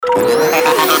Welcome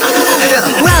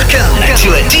to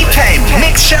a DPM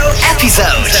Mix Show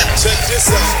episode.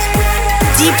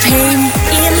 DPM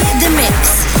in the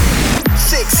mix.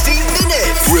 60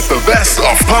 minutes with the best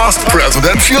of past, present,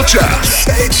 and future.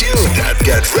 Stay tuned and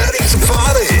get ready to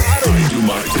party. Do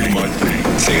my thing, my thing.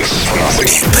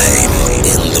 DPM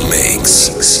in the mix.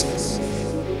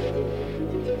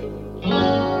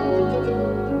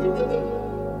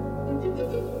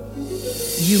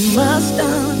 You must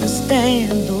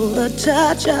understand, though the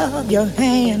touch of your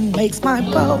hand makes my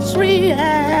pulse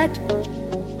react,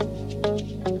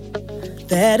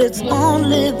 that it's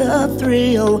only the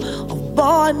thrill of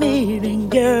boy meeting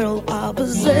girl,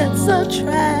 opposites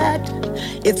attract.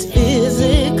 It's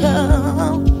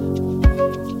physical,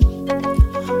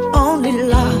 only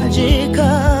logical.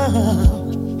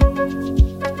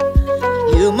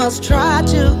 You must try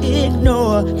to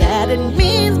ignore that it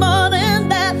means more than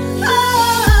that.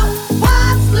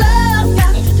 What's love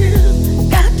got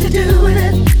to do with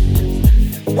it?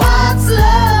 What's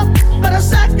love but a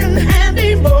second-hand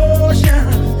emotion?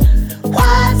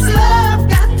 What's love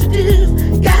got to do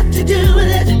with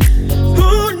it?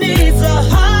 Who needs a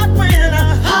heart when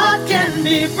a heart can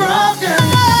be broken?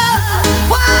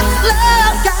 What's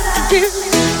love got to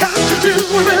do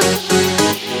with it?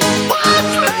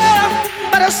 What's love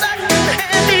but a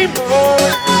second-hand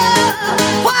emotion?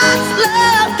 What's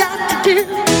love got to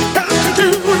do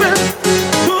with it?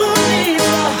 Who needs a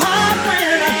heart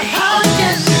when a heart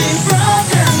can be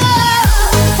broken?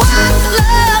 What's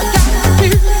love got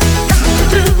to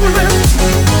do with it?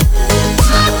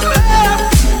 What's love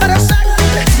but a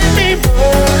second-hand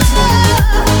emotion?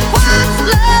 What's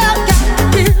love got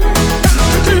to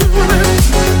do with it?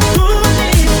 Who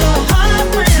needs a heart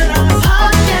when a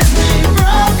heart can be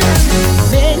broken?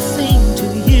 It may seem to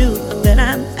you that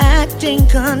I'm acting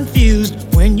confused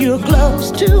when you're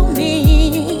close to me.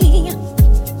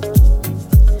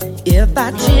 If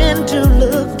I tend to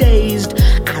look dazed,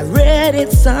 I read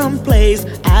it someplace.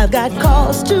 I've got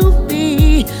cause to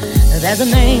be. There's a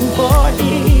name for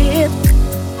it.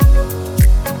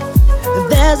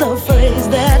 There's a phrase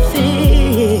that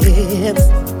fits.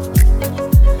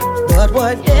 But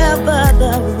whatever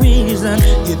the reason,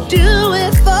 you do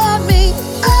it for me.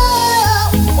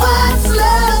 Oh, what's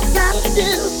love got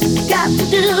to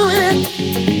do with it?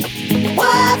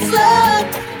 What's love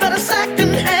but a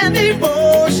second-hand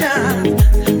emotion?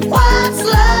 What's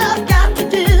love got to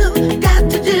do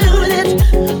with it?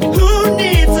 Who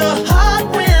needs a heart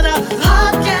when a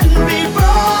heart can be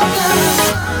broken?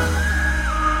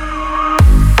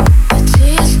 My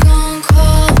tea's gone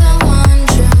cold, I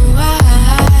wonder why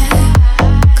I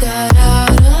got out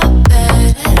of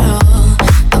bed at all.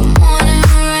 The morning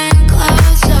rain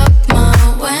clouds up my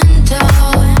window,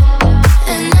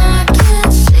 and I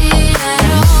can't see at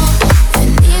all.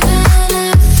 And even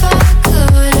if I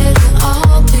could, it'll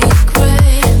all be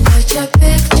great. But your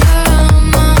picture on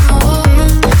my wall,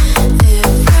 it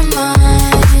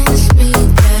reminds me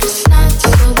that it's not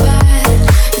so bad.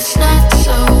 It's not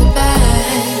so bad.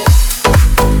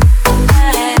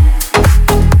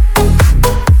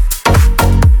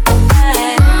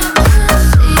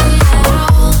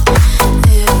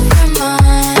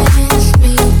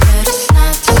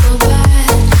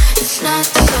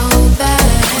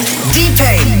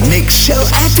 DPM Mix Show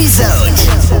episode.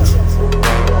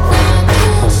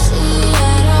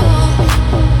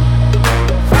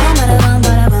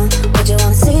 What you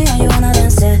wanna see and you wanna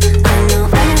dance it? I know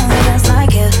anyone who dance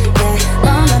like you, yeah.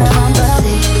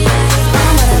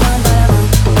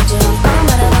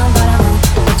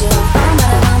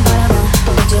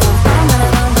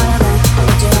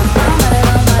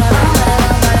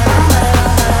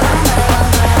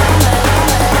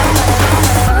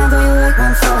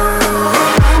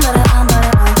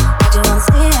 What you want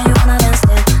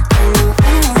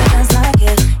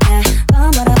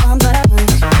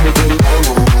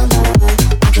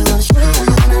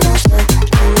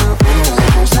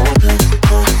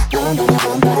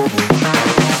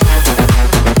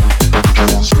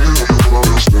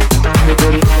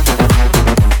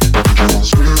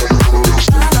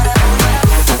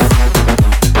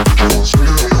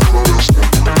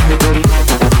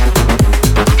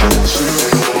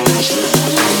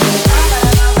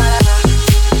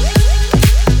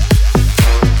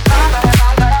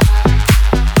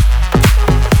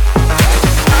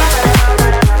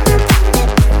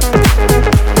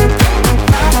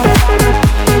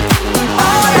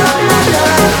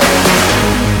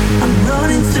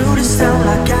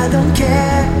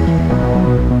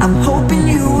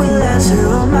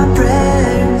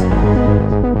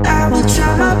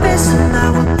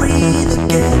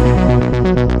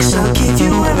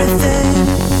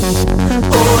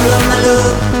of my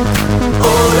love,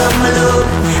 all of my love.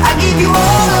 I give you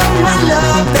all of my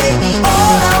love, baby,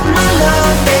 all of my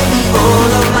love, baby,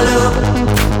 all of my love,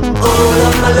 all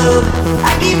of my love.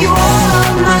 I give you all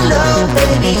of my love,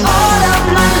 baby, all of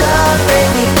my love,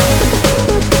 baby.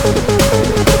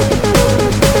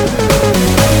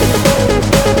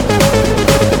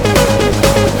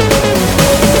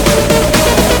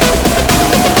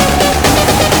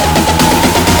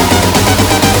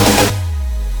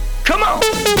 Come on.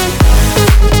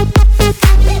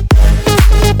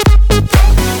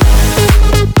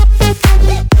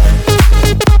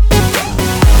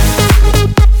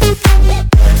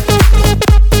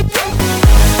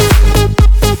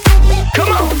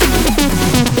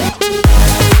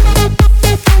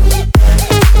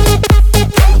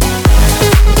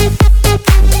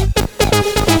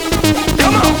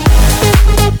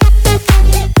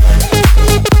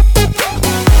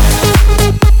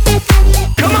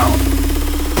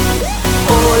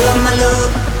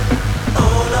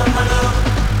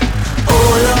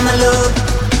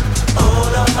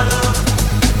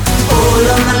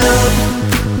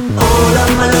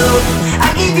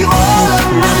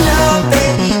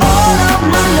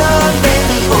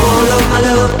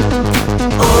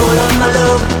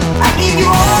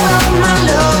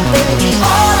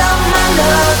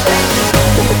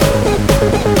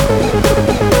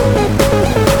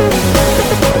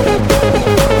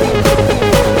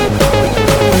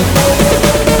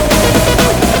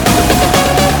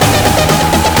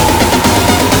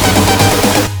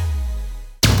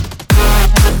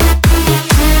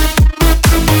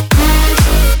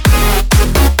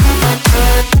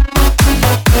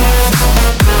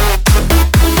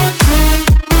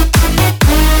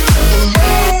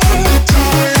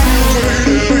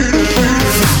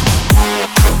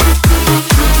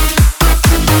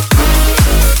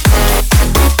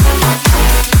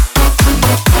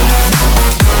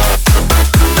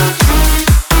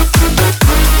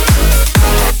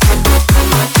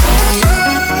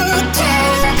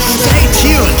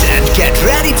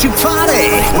 To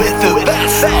party with the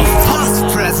best of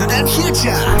past, present and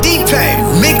future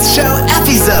DPM Mix Show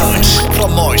episodes. For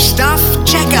more stuff,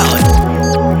 check out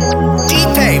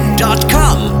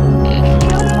dpm.com.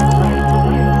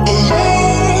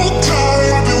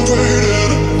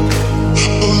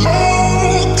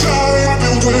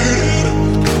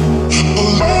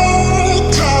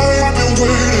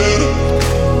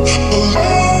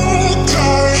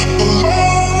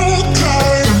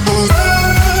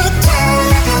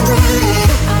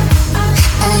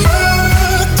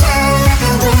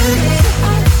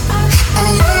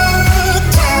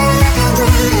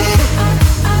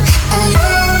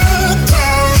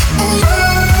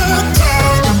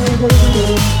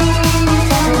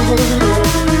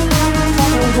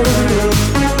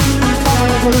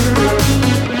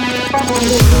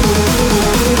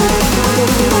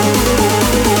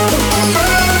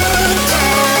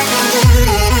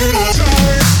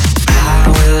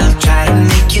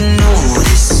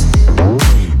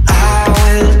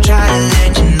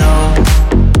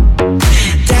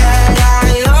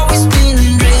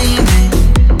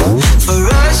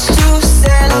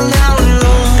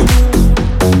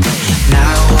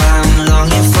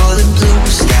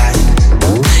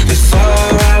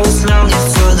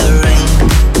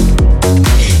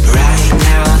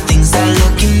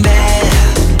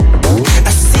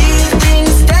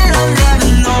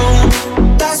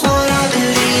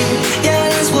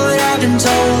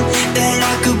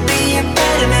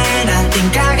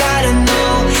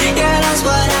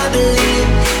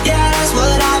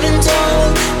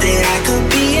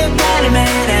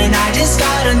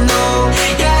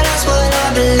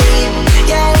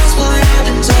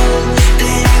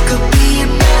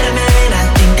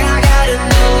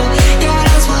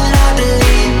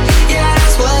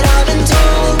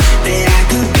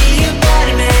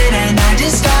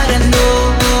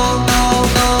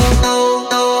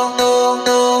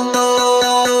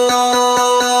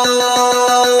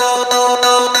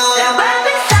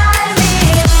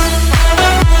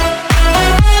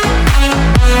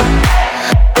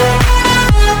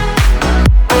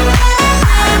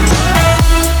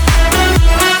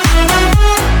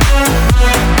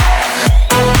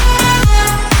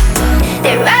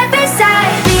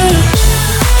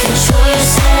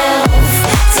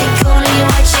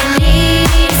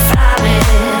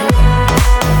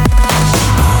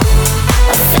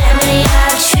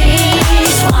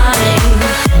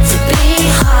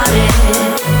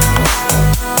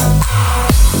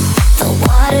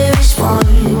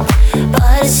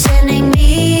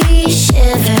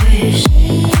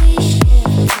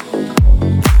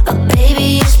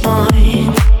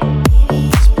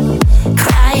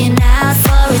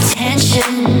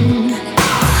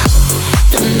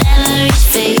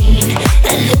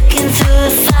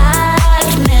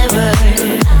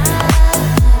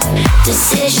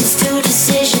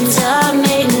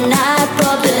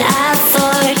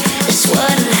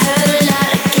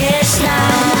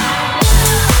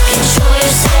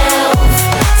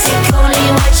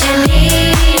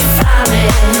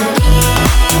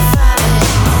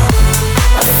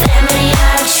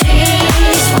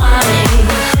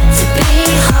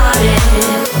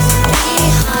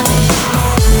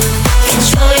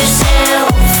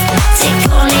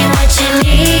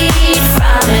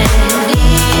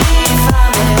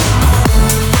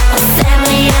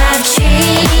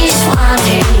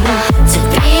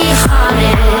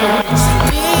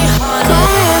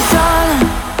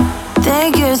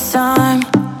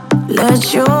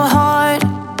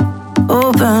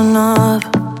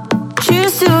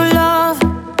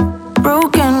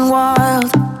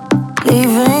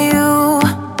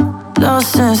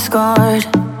 lost and scarred.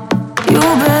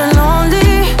 You've been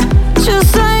lonely,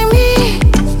 just like me,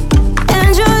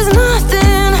 and just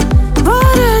nothing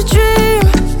but a dream.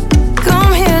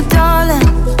 Come here, darling,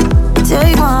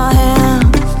 take my hand.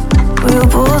 We'll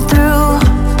pull through,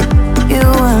 you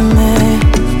and me.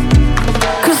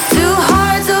 'Cause two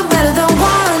hearts are better than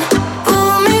one.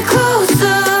 Pull me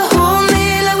closer, hold me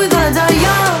like we're gonna die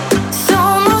young. It's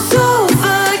almost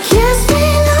over, kiss me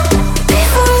now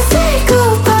before we say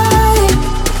goodbye.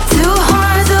 Two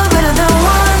hearts are better than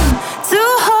one.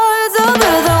 Two hearts are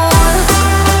better than one.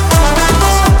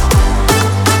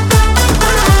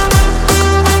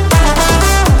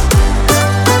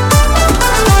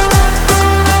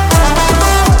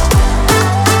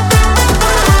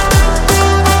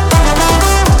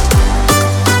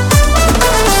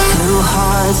 Two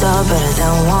hearts are better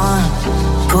than one.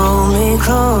 Pull me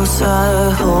closer,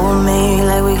 hold me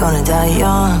like we're gonna die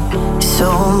young. It's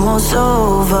almost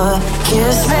over,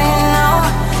 kiss me now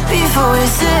before we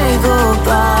say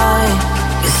goodbye.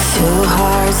 'Cause two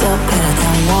hearts are better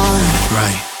than one.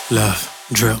 Right, left,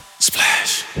 drip,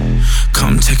 splash.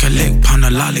 Come take a lick, pound a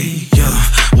lolly, yeah.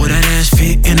 Would that ass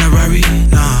fit in a Rari?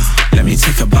 Nah. Let me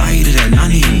take a bite of that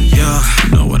nani, yeah.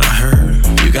 Know what I heard?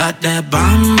 You got that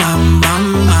bam, bam, bam,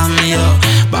 bam, yeah.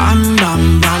 Bam,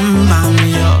 bam, bam, bam,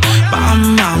 yeah. Bam,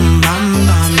 bam, bam,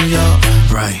 bam, yeah.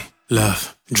 Right, left,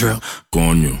 drip,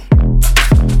 coño.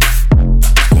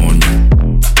 Coño.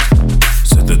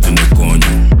 Se te tiene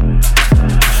coño.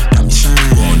 Got me saying,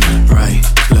 coño. Right,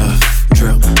 left,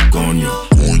 drip, coño.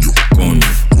 Coño, coño,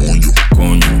 coño,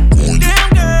 coño, coño.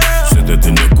 Se te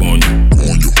tiene coño.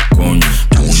 Coño, coño,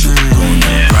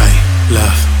 coño. Right,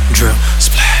 left, drip,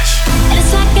 splash. And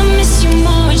it's like I miss you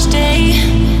more each day.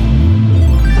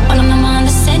 When I'm the one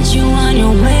that sent you on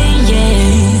your way,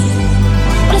 yeah.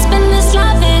 But it's been this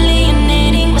life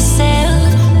alienating myself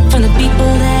from the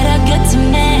people that are good to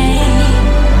me.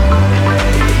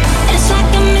 And it's like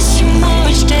I miss you more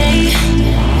each day.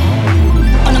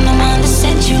 When I'm the one that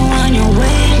sent you on your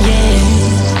way, yeah.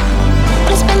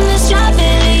 But it's been this life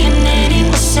alienating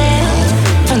myself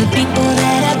from the people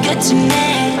that are good to me.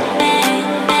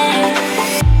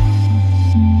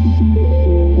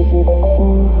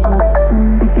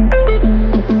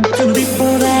 From the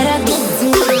people that are good to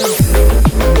me.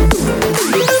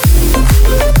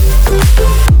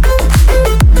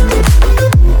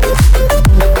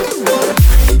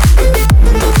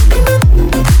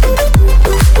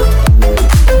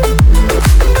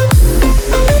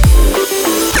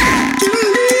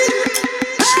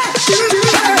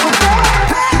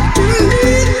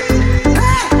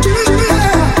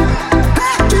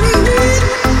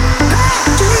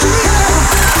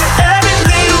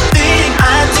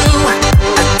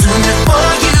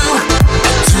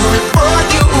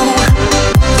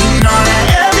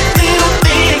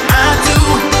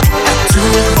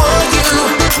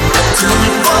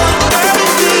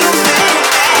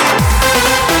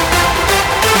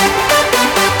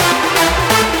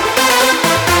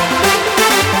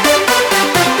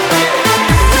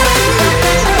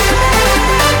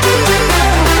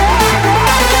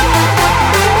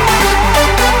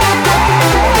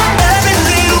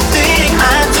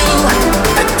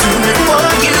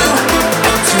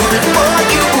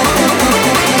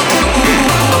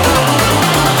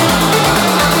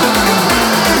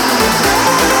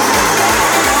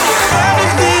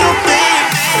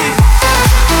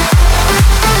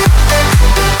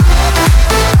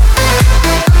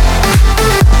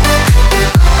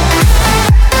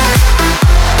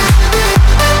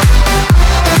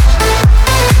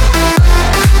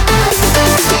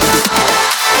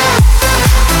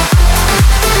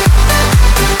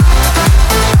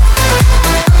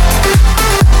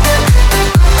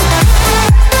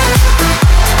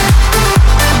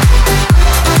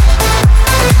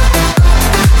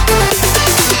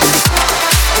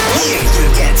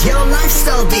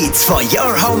 For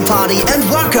your home party and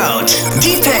workout.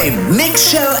 DPM Mix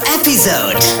Show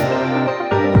episode.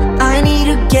 I need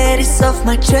to get it off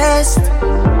my chest.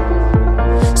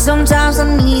 Sometimes I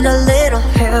need a little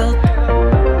help.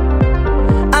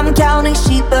 I'm counting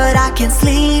sheep but I can't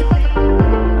sleep.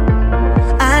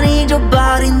 I need your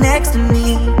body next to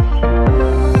me.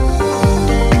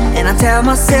 And I tell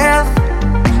myself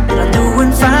that I'm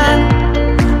doing fine,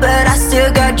 but I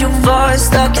still got your voice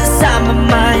stuck inside my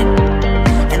mind.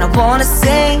 And I wanna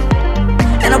sing,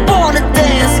 and I wanna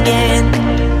dance again.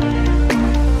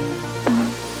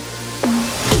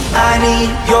 I need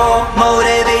your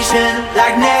motivation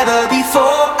like never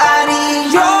before. I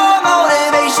need your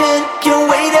motivation, can't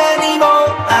wait anymore.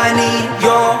 I need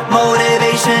your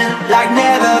motivation like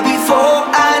never before.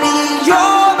 I need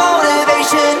your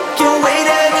motivation, can't wait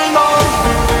anymore.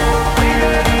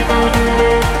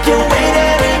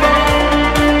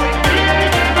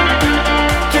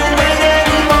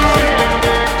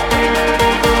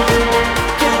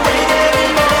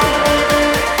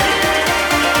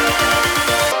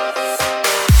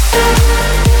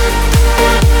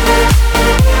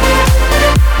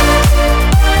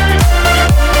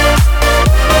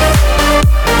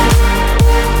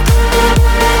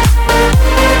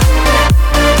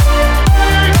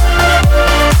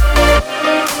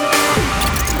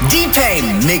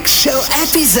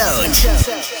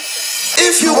 episode.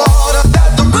 If you wanna,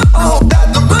 that the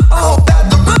that the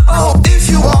if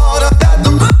you wanna, that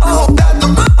the that the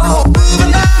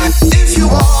if you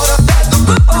wanna, that the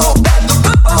that the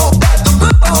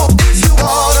if you wanna, that the if you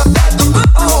wanna, that the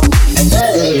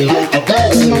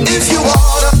if you wanna, if you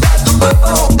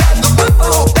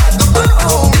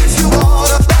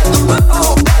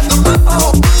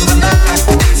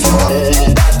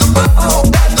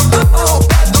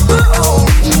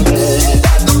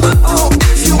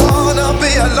wanna be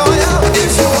a lawyer,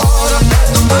 if you wanna,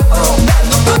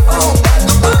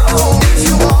 if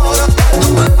you wanna,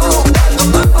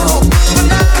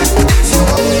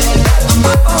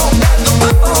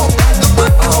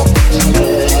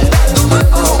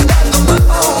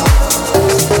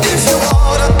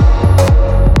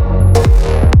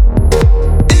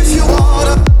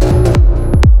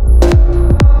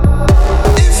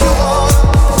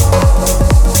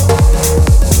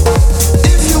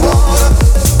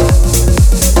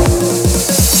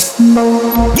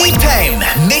 DPM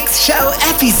Mix Show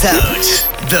episode.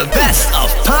 The best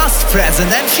of past,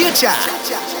 present and future.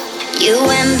 You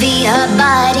envy her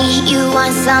body, you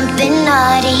want something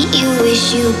naughty, you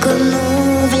wish you could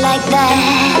move like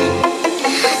that.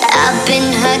 Up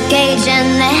in her cage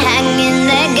and they're hanging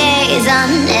their gaze on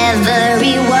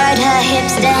every word her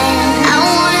hips dance. I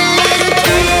want a little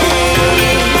taste.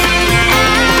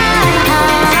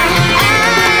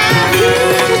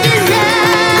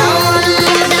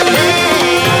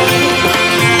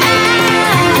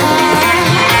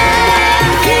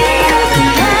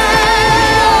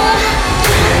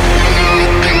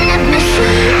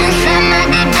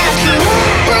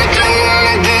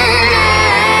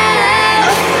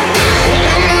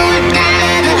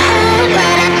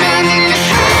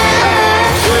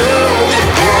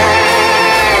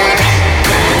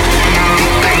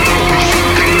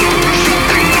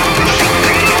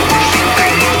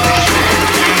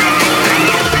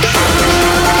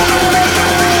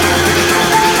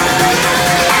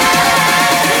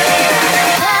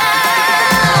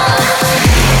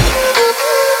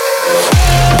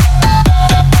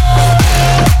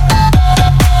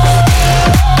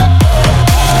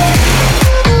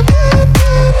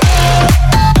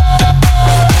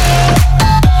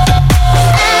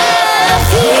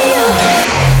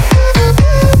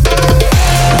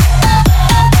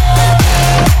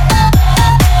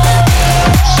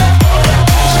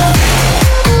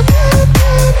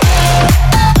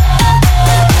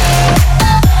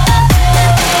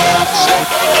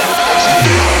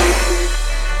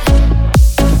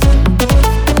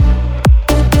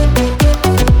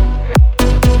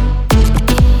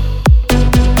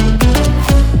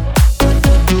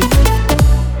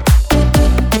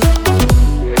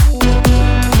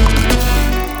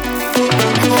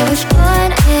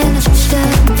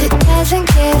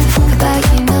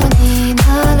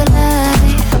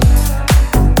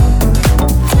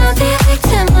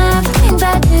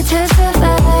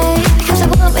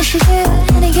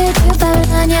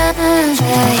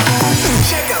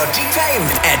 Check out DPM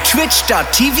at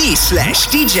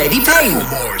twitch.tv/DJDPM. For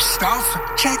more stuff,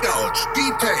 check out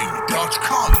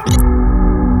dpm.com.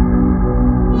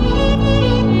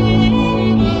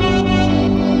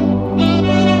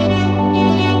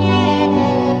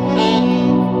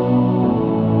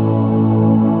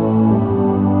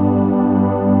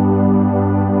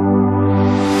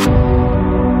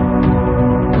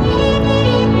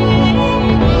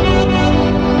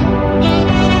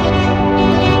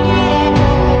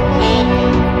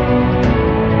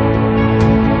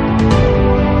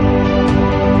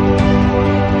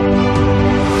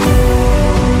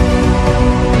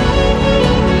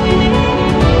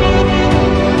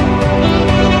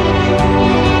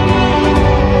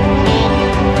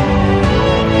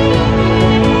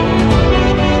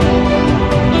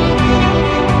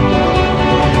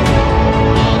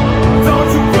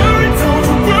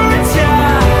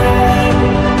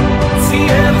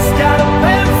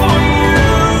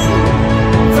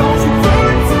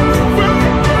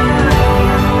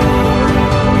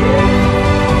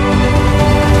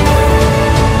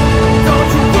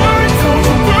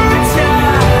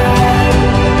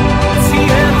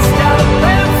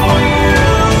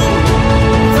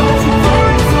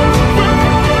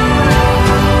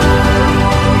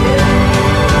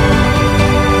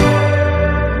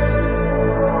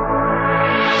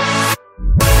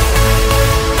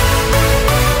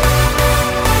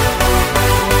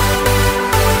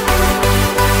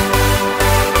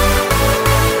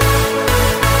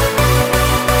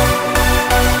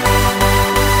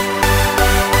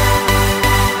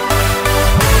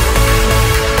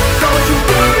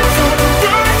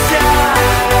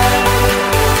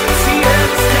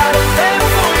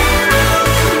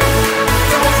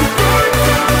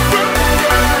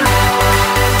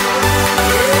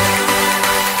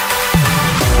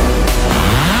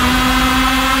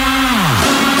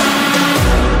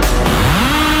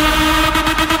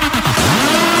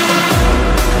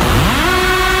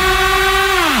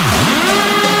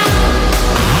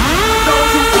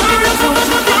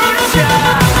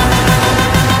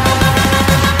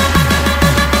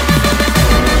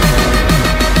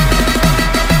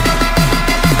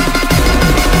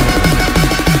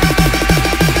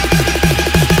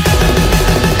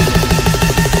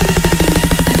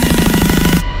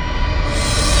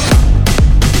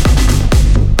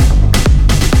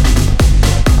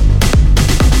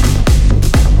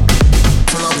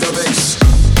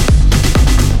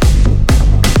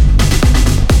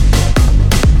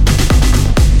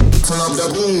 up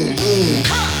the boom, boom.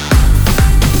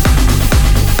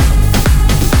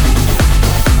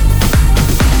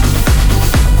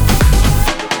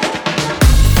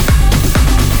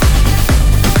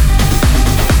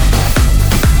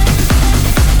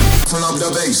 Turn up the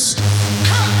bass.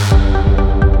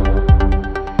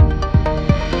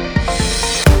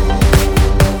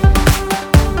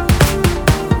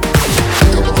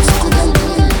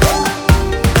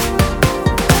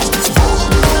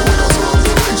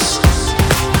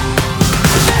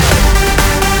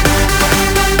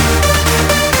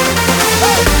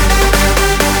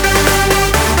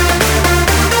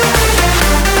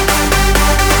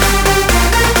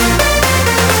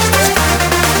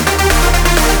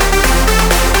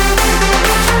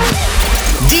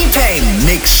 DPM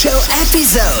Mix Show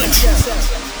episode.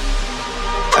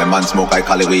 A man smoke, I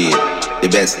call it weed. The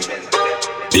best.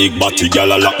 Big body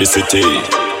gal, I lock the city.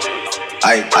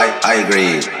 I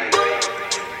agree.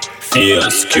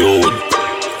 Fierce, cute.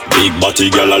 Big body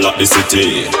gal, I lock the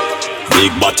city.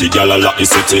 Big body gal, I lock the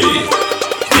city.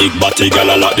 Big body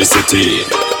gal, I lock the city.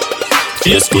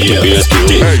 Face pretty, face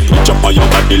pretty. Touch up on your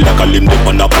body like a limb dip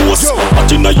on a post. Hot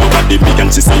inna your body, me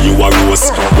can see say you a rose.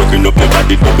 Working up your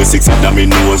body, double six inna me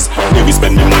nose. Maybe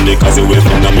spend the money cause you waiting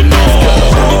inna me nose.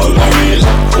 Full of real,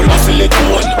 full of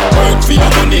silicone. Work for your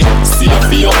money, save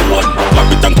for your own. Clap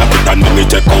it and let me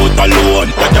check out alone.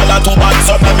 The girl a too bad,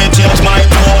 so let me change my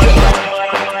tone.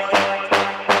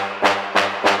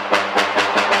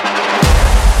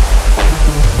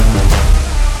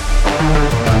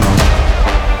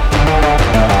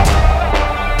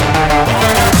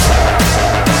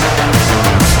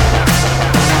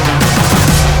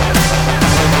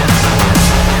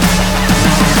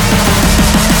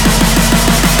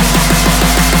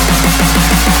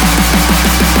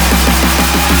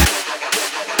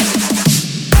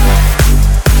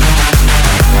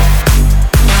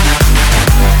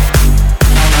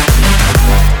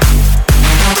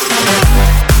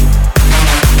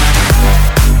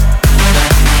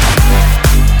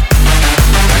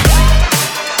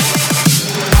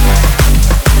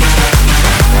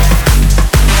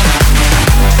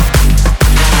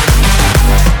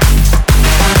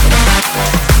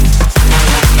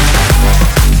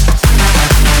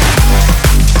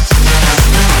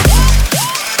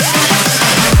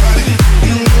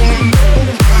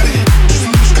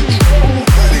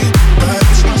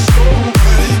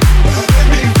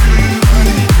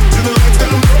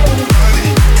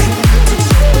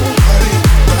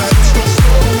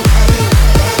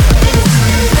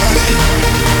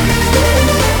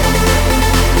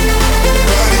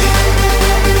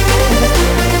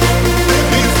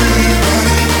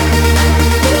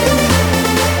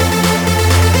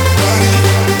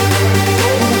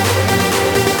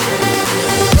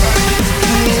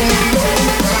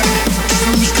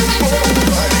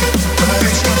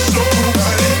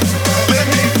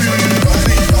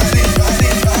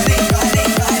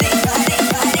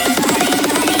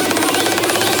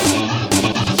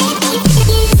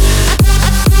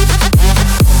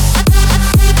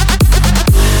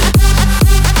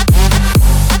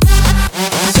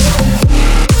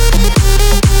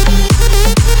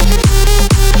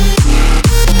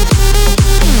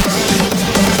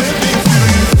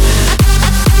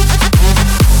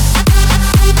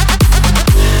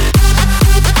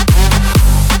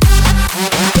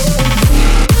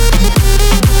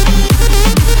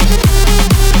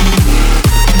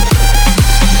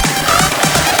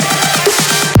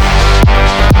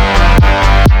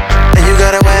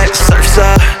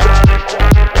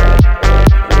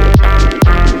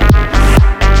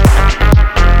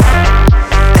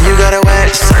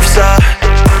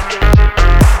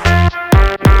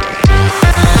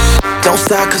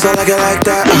 Cause I like it like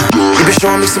that. You been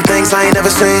showing me some things I ain't never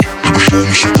seen. I've been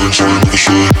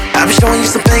showing you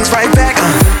some things right back.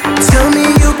 Tell me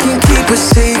you can keep a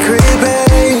secret,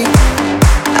 babe.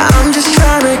 I'm just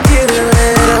trying to get a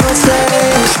little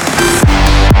taste.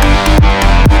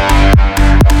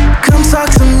 Come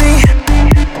talk to me.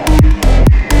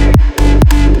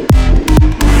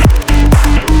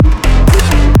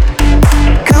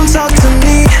 Come talk to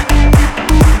me.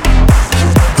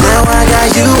 Now I got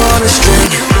you on a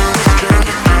string.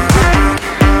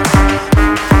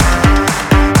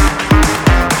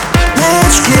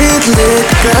 Let's get lit,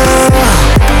 girl.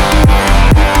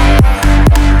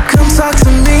 Come talk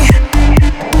to me.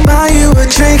 Buy you a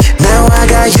drink. Now I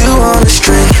got you on a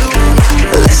string.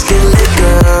 Let's get lit,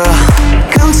 girl.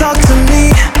 Come talk to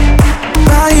me.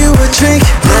 Buy you a drink.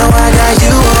 Now I got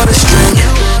you on a string.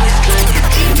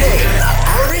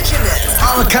 Original.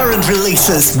 All current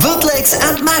releases, bootlegs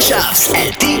and mashups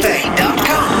at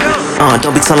dpay.com.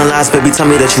 Don't be telling lies, baby, tell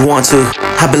me that you want to.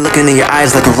 I've been looking in your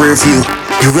eyes like a rear view.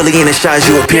 You really ain't as shy as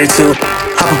you appear to.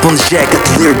 Hop up on the jet, got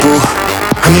the lyric, boo.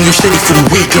 I mean, you shitty for the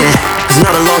weekend. It's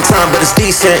not a long time, but it's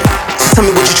decent. So tell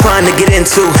me what you're trying to get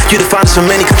into. You the finest from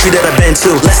any country that I've been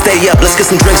to. Let's stay up, let's get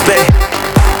some drinks, babe.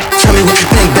 Tell me what you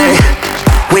think, babe.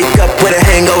 Wake up with a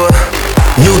hangover.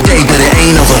 New day, but it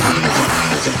ain't over.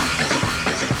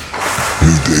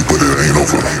 New day, but it ain't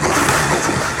over.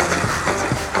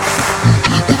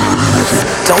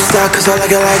 Don't stop, cause I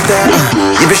like it like that.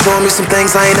 You been showing me some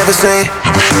things I ain't never seen.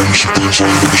 I've been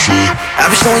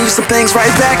showing you some things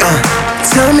right back.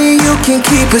 Tell me you can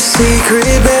keep a secret,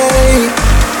 babe.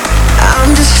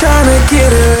 I'm just trying to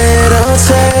get a little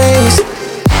taste.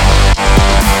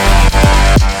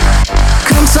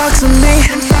 Come talk to me.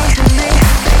 Come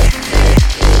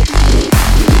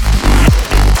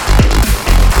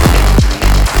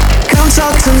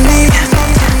talk to me.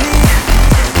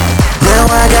 Now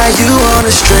I got you on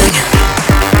a string.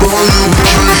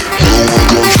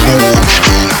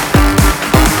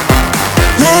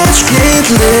 Let's get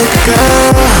lit,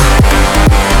 girl.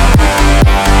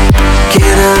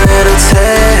 Get a little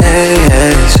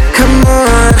taste. Come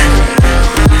on,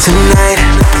 tonight.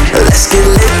 Let's get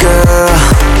lit, girl.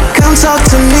 Come talk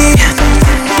to me.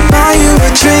 Buy you a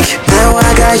drink. Now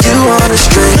I got you on a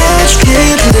string. Let's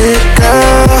get lit,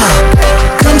 girl.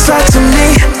 Come talk to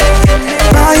me.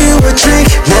 Buy you a drink,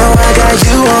 now I got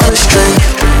you on a string.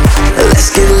 Let's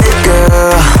get lit,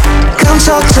 girl. Come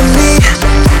talk to me.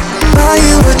 Buy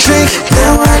you a drink,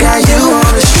 now I got you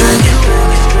on a string.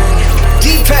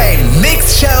 DPM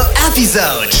Mix Show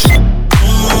episode.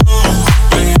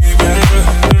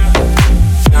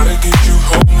 Gotta get you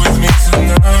home with me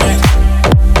tonight.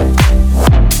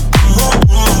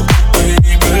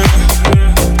 Baby,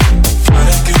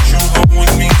 gotta get you home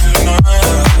with me tonight.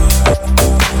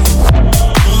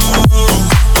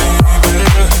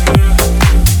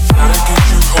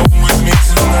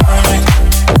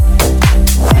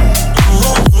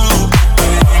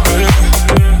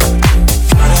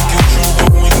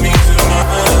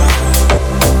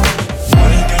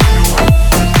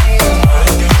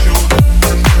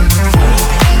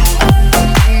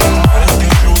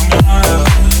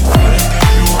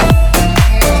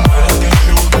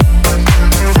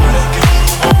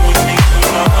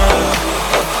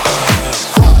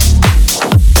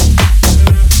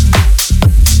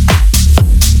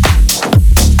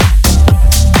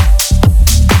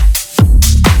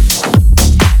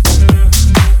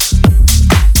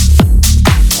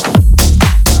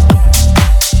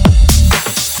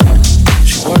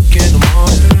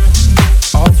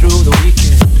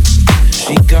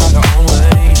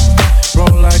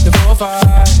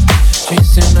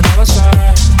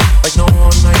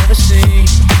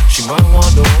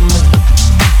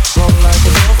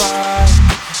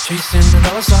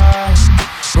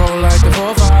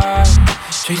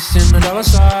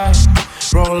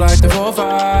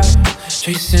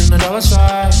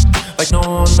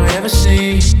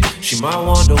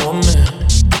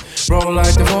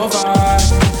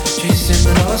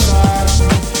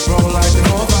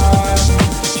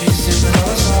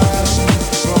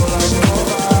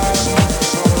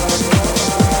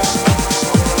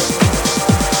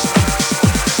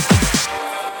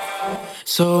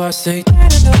 So I say,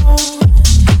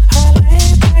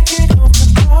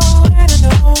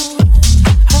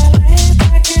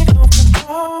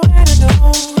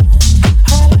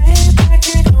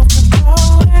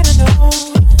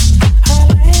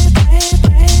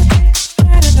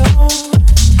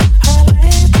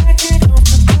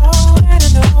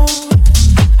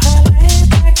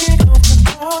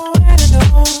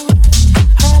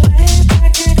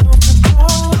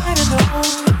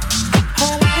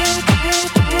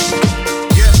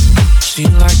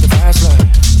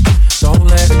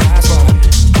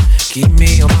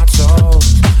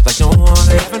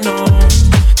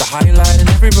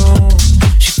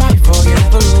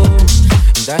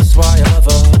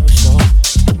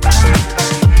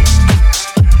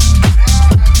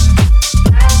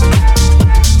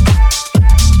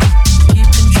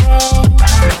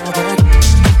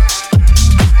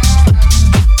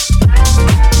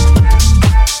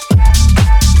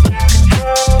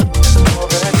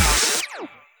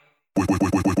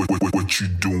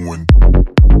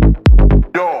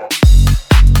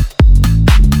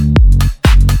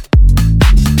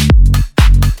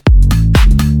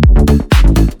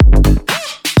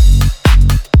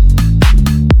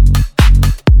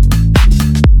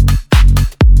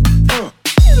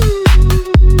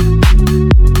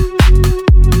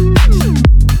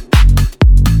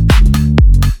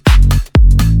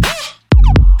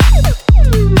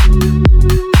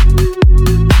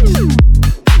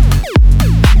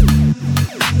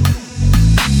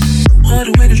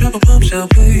 find a way to drop a bombshell,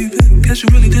 baby. Guess you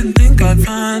really didn't think I'd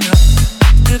find out.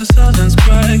 Hear the silence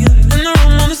crying in the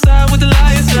room on the side with the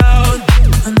lights out.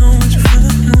 I know what you're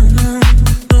feeling,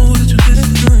 know that you did it.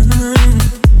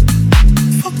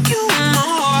 Fuck you in my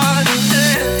heart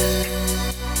again.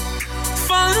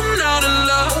 Falling out of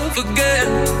love again.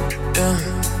 Yeah.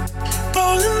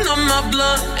 Rolling up my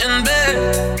blunt in bed.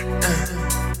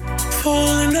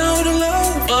 Falling out of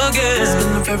love again. It's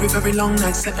been a very, very long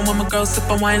night sitting with my girl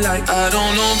sipping wine like I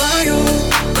don't know about you,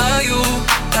 about you,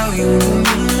 about you.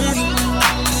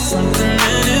 Something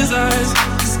in his eyes,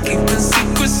 he's keeping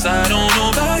secrets. I don't know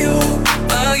about you,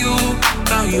 about you,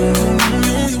 about you.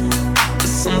 There's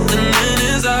something in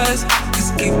his eyes,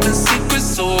 he's keeping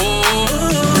secrets.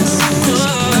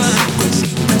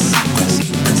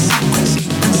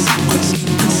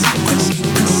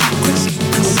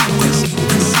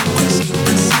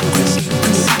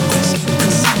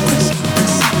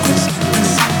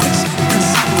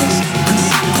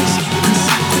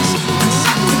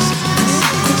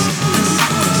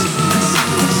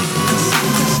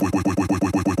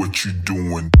 What you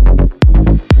doing?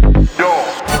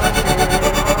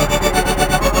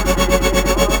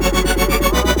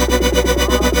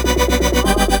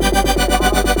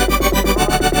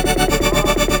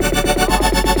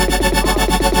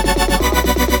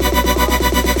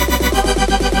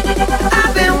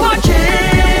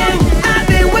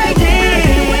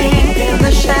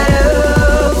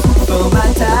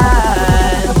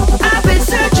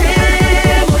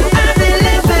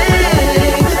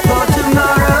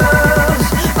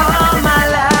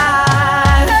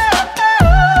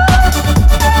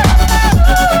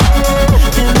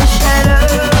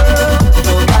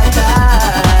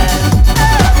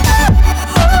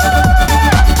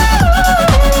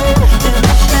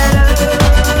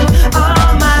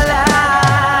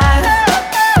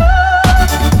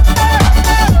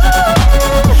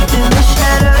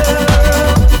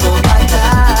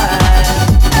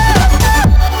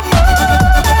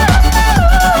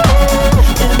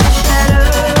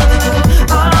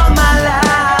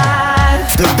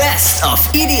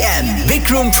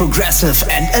 Progressive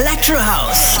and Electro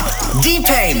House.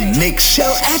 DPM Mix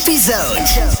Show episode.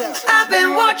 I've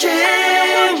been watching,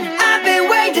 I've been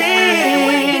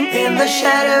waiting in the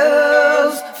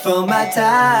shadows for my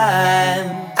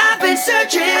time. I've been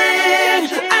searching,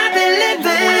 I've been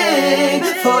living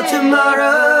for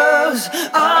tomorrows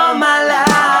all my life.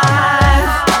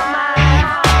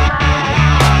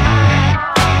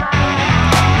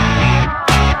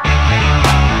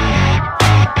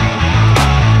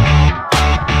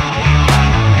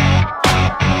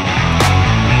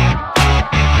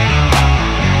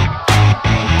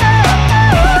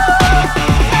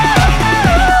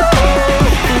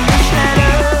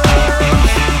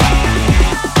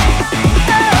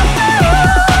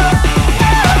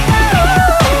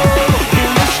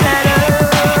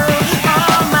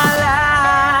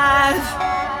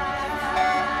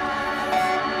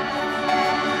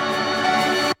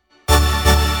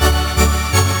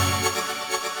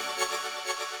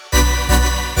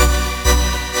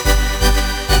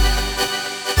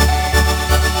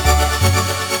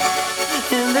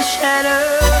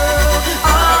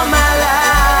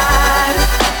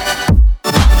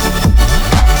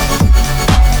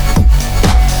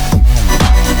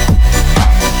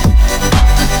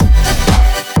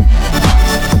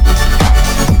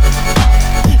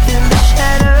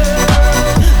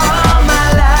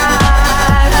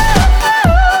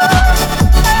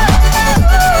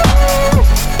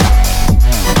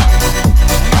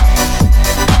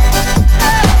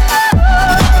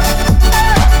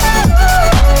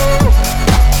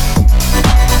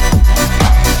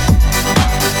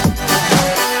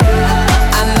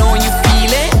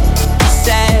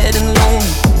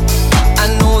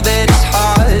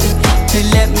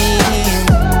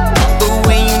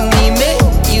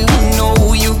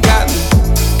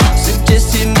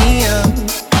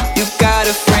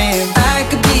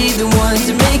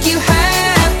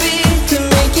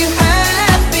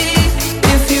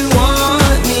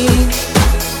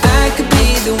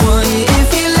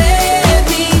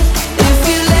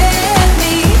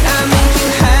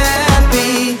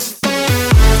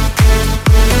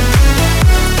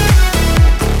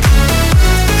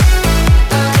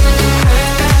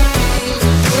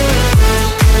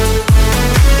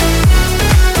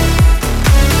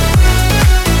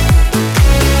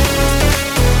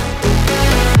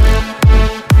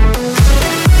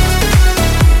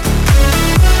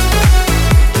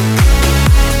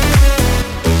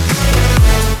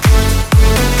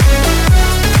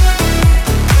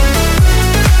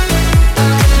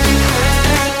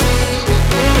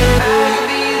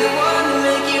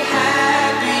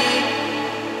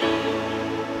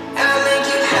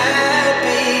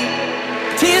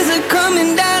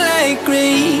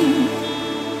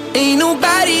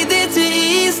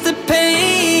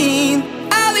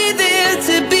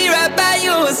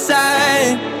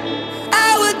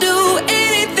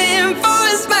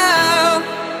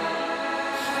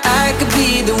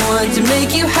 want to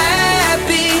make you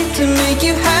happy, to make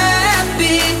you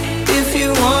happy. If you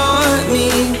want me,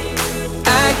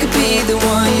 I could be the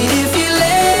one. If you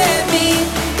let me,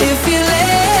 if you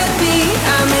let me,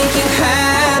 I'll make you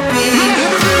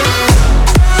happy.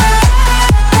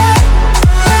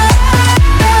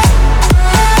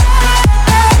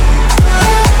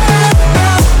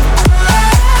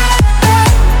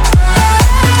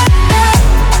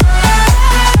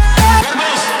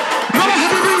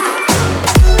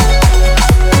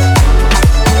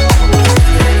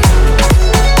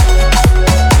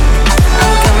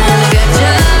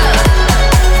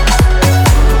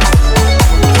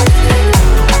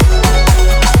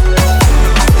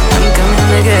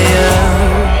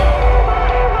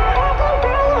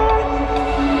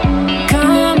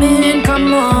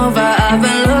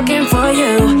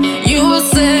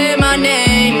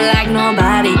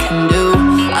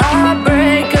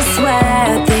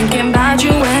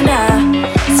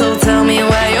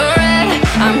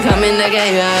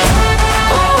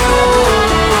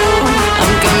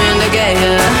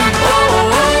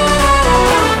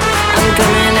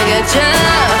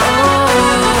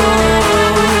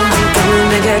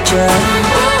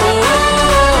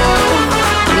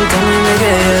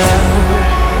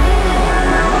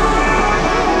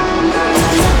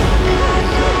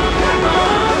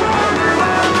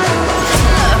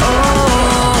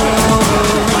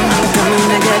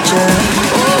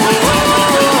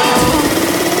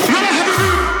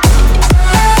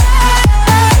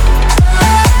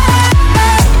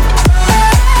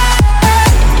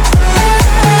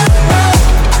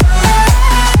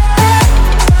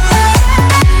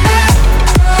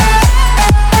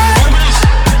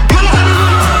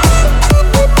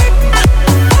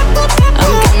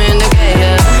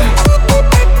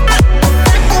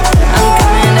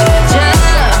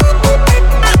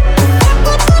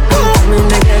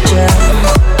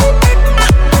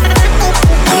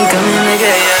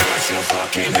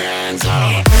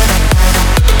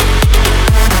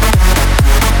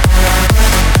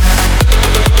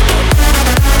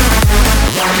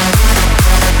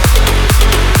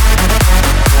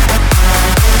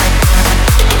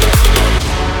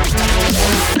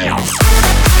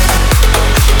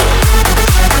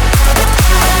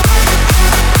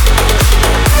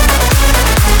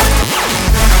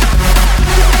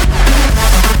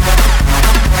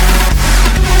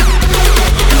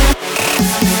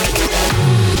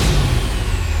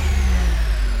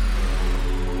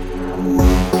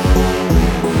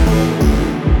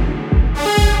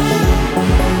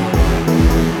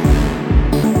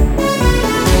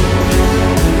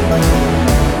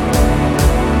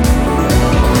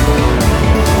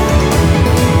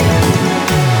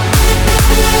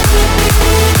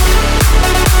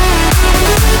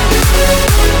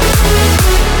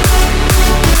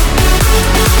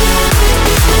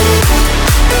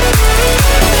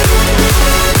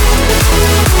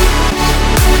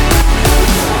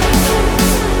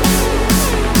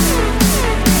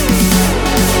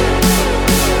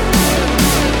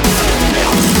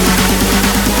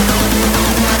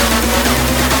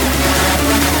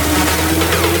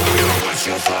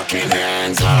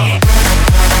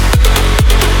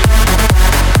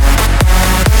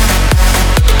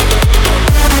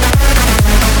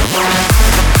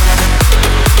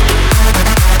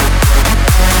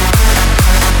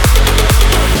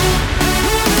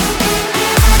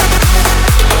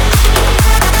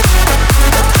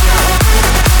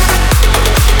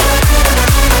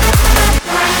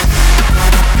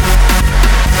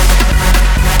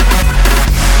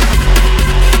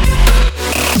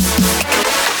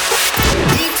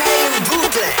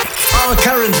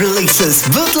 Releases,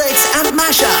 bootlegs and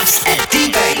mashups at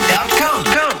dpm.com.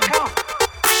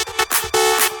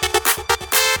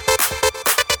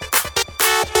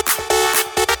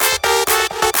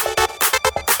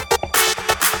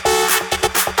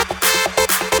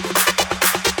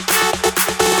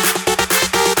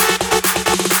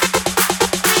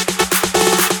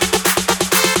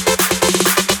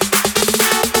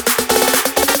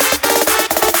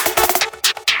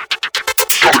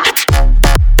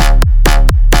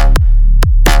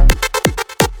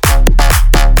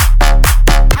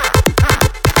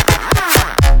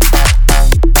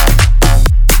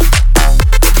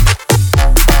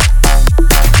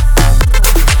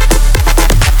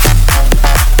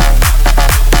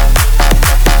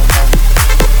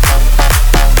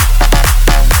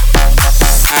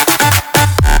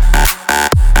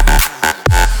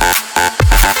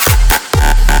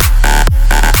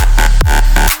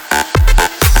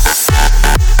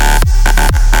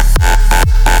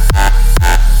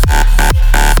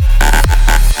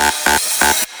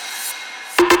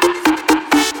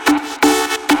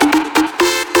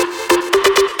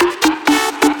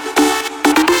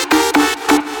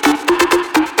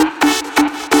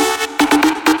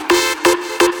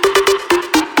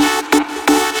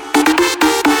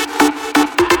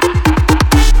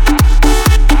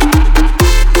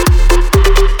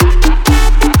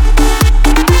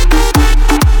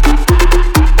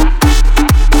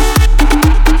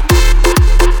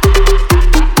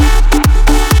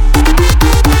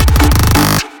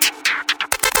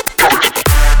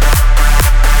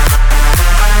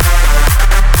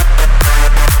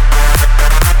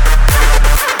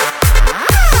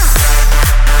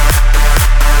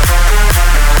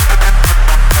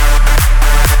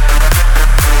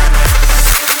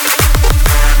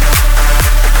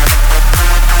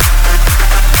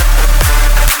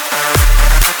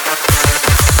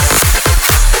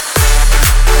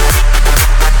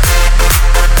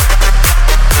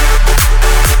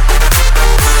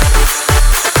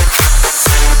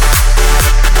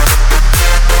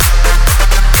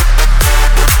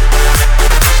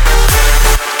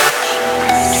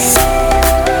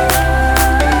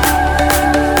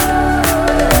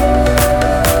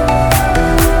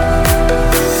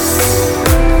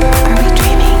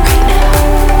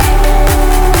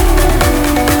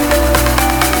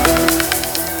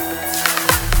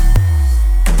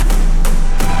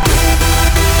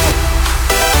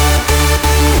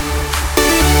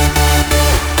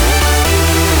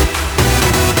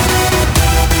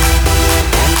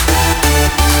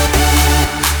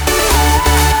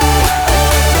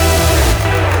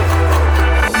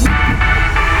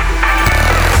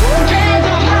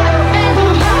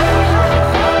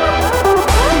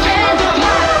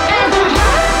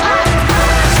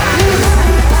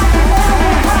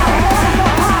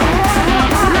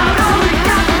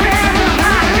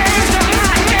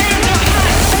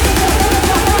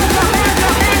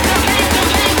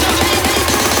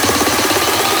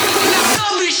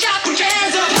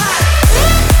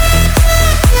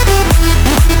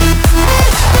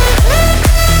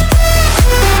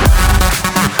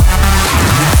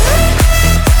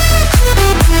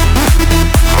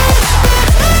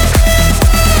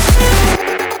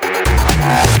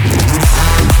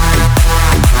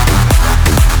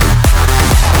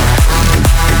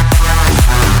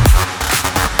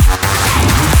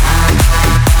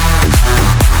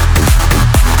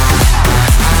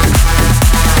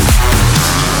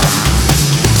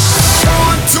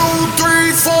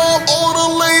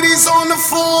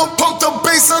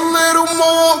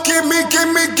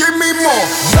 more.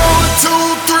 1, 2,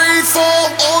 3, 4.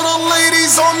 All the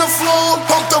ladies on the floor.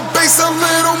 Pump the bass a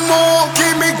little more.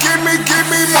 Give me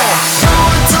more.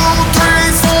 1, 2,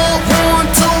 3, 4. 1,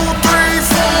 2, 3,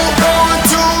 4. 1,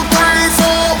 2, 3,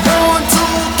 4. 1, 2,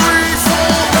 3,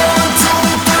 4. 1, 2,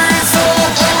 3, 4.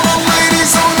 All the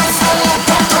ladies on the floor.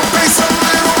 Pump the bass a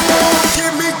little more.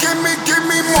 Give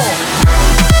me more.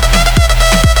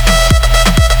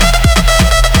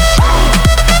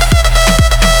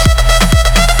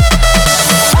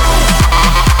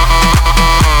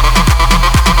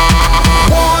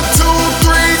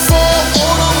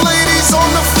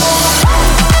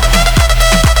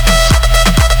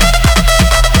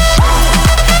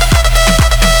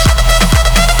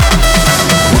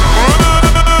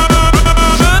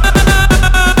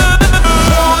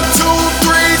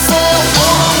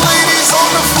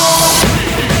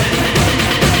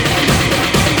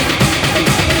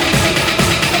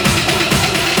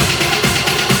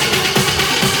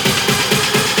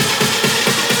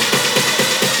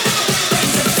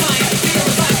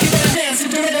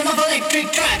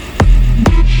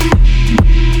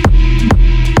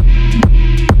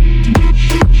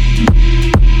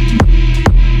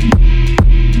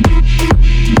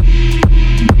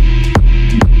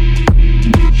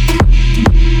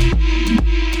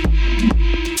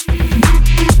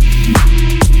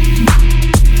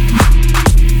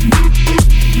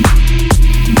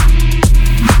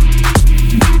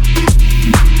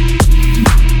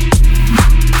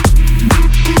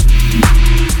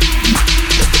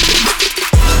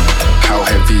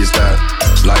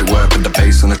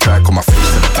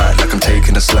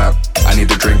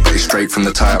 From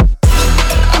the tap,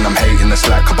 and I'm hating the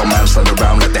slack. Couple man slide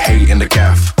around like they hate in the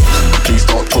gaff. Please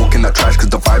stop talking that trash, cause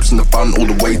the vibes in the front all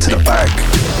the way to the back.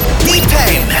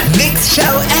 DPM Mix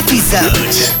Show Episode.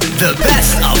 The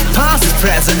best of past,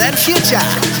 present and future.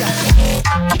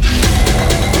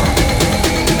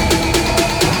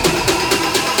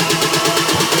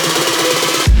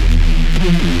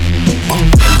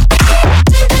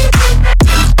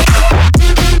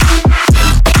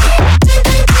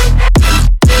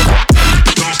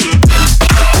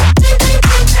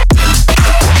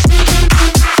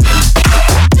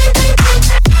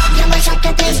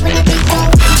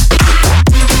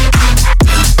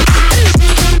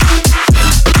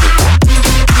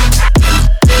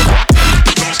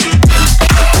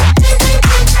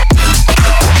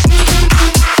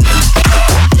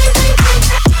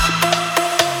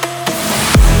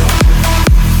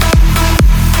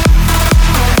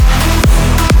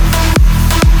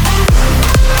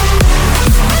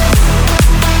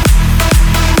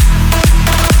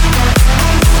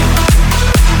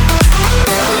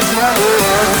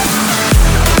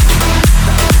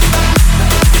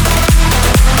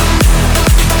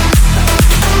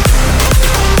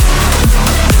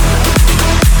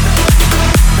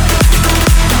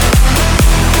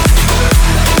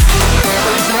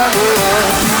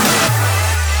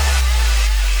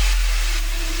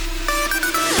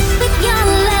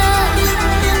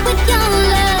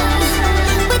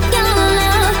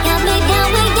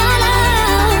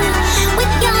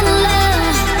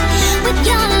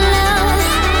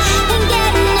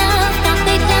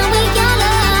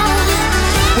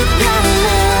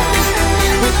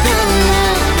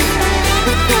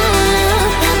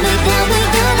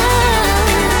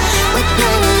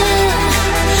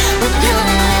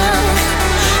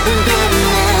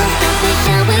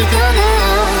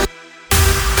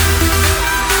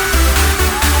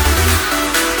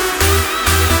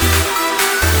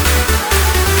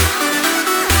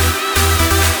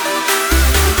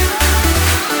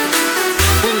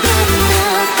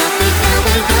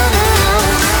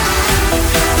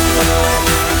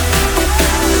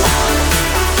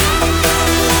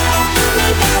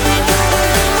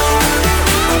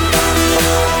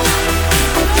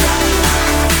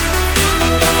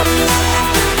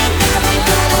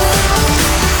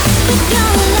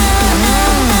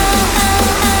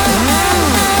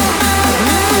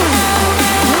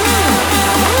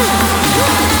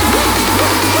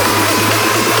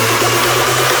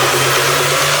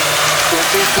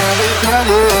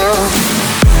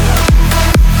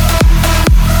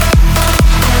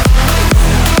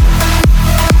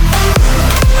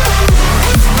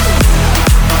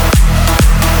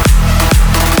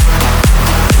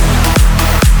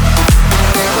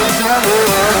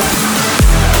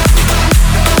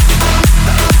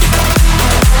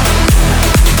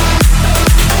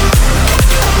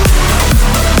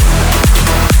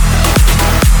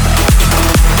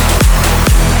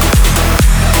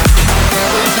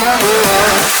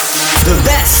 The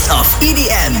best of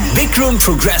EDM, big room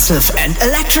progressive and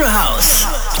electro house.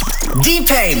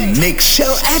 DPM Mix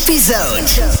Show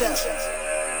episode.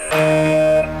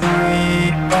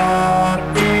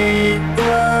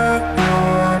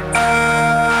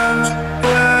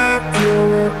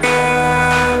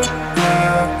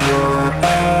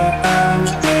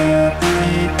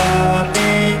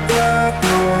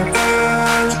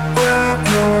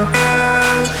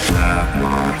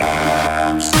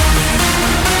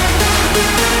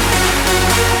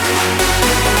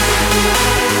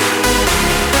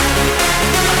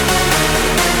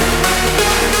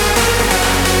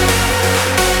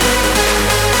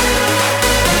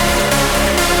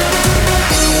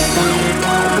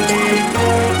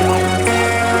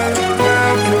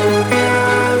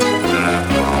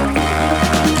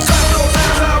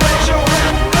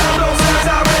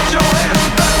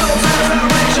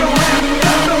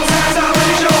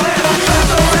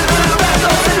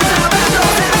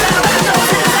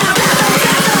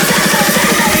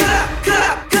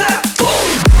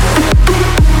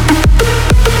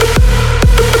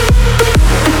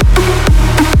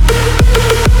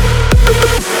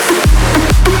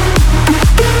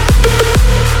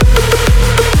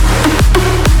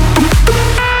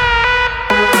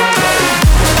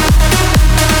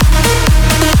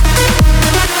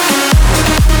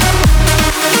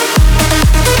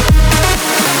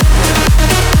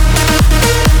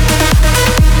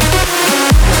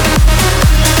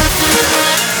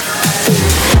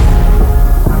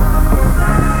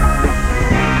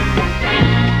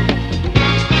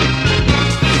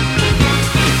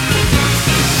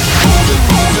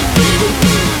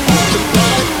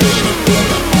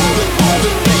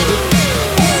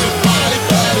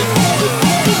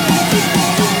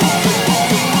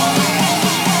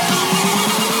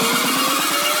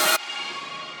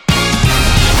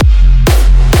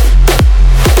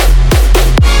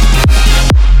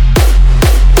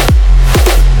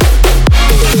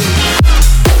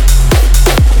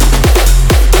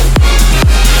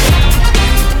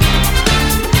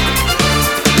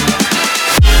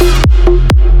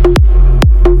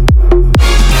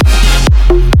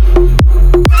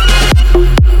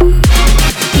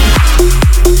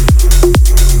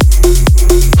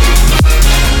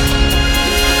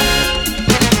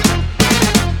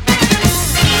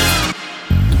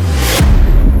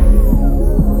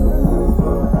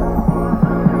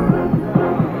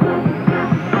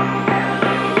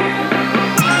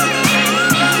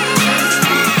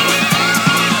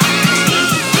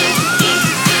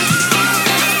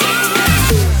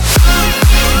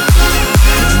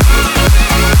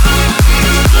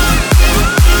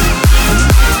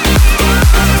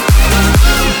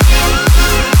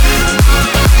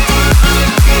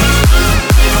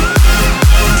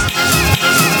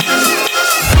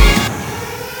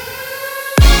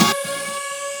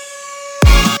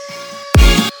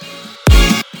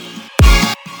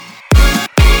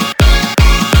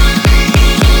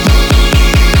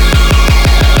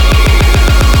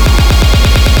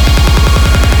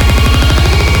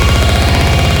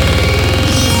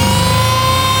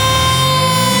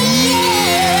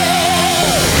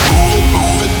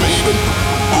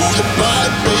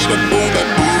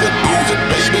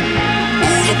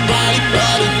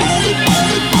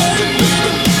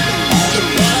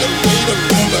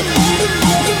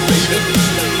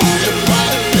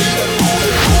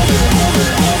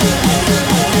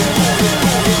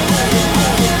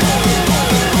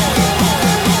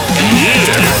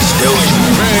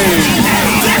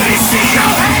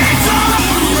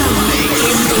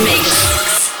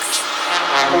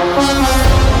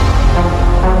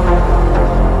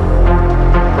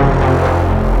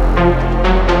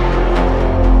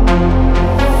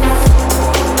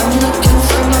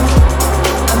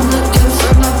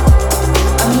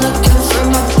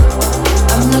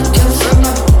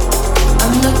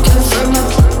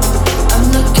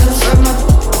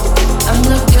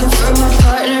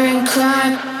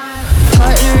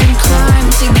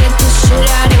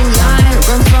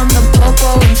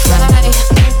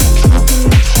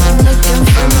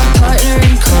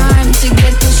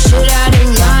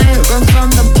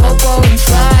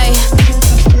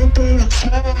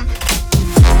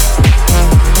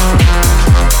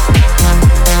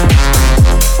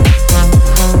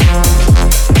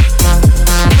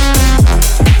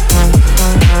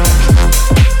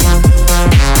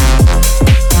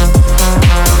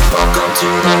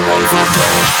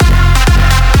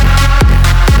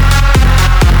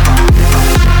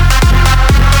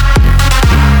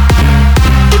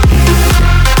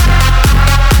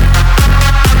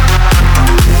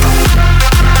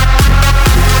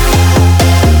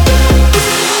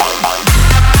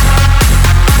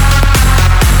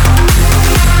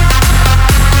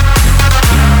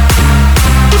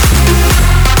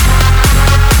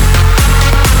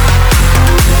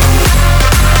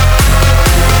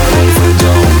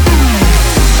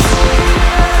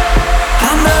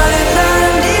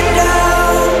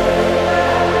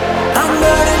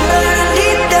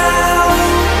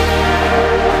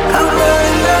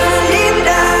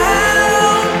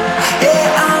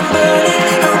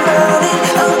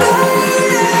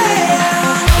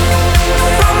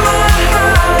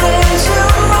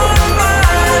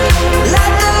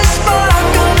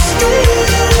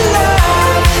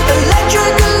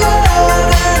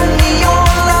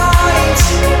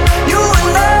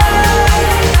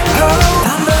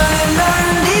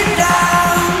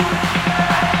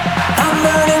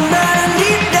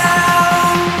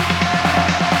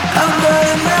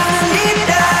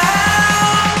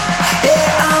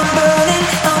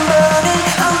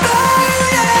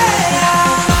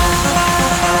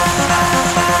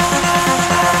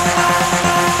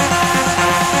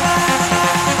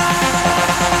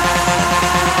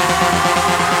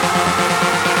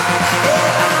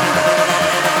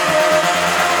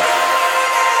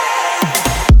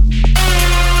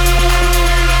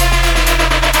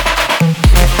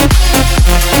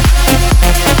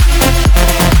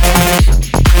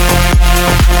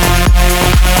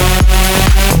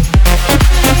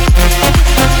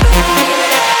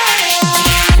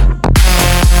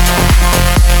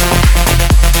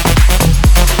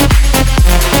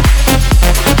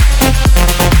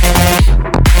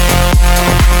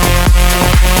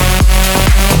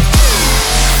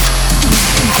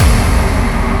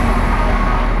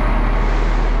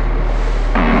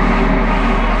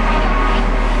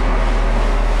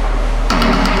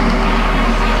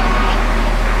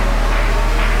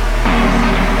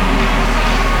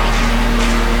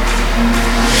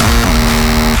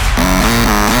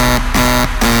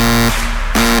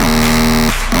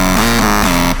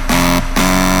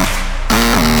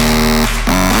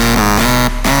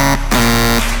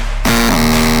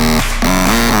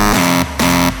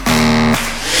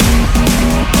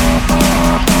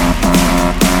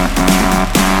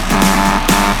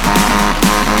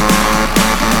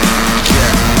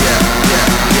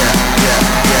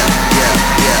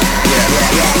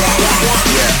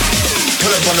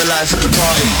 life of the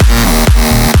party.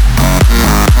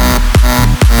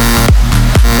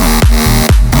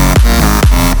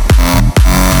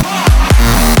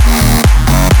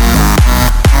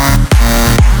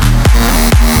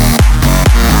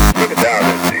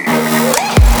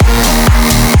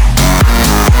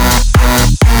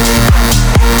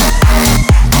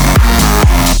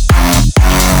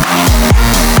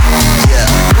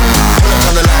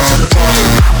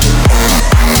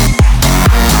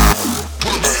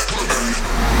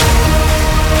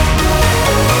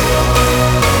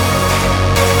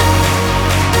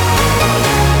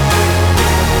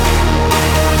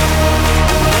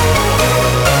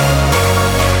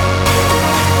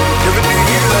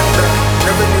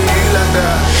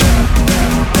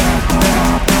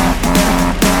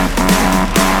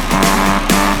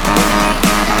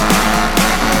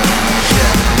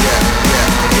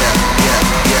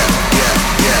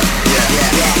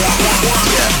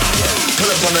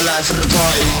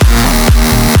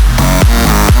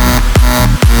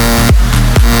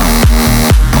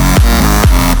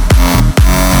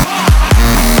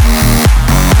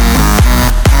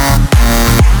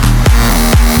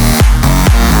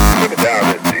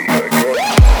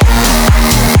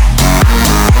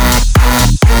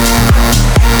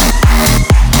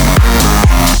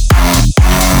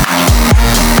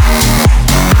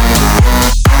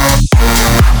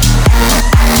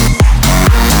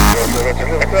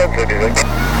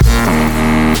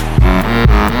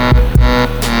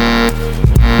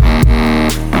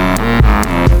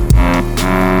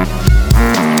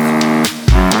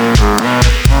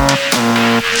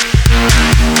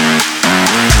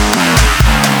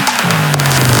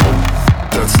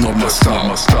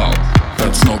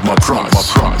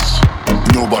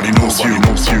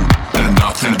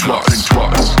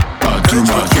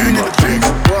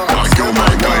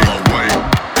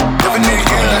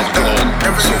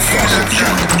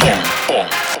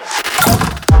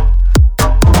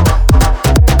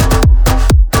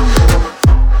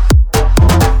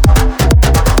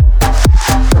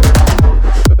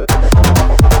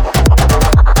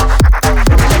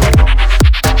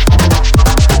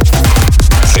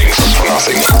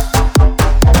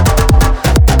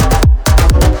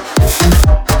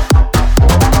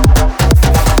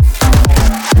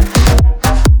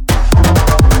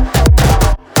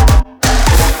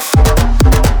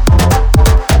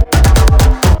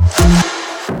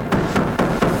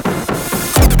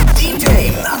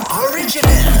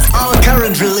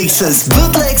 Releases,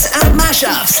 bootlegs and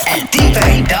mashups at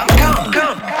DPM.com.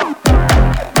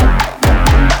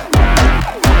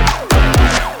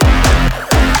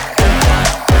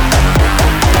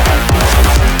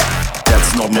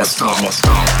 That's not my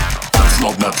style. That's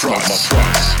not my price.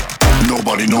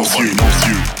 Nobody knows you,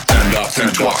 and I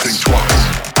think twice.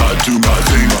 I do my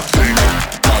thing.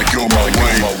 I go my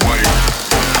way.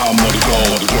 I'm not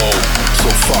at all. So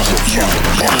fuck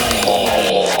you.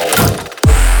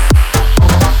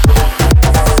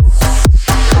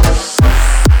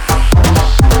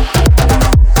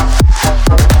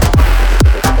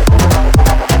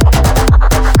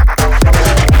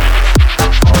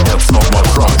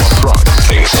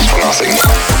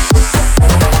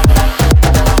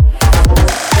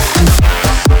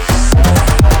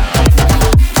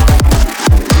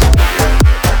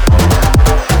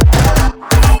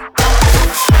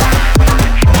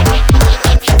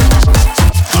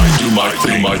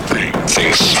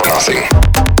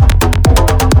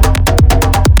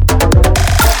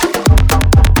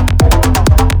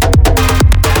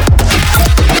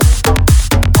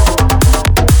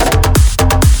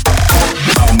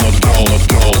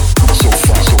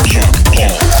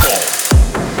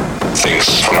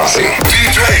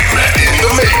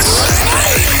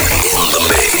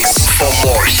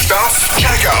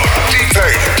 Check out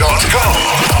DPM.com.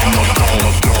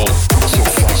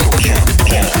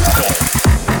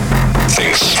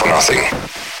 Things for nothing.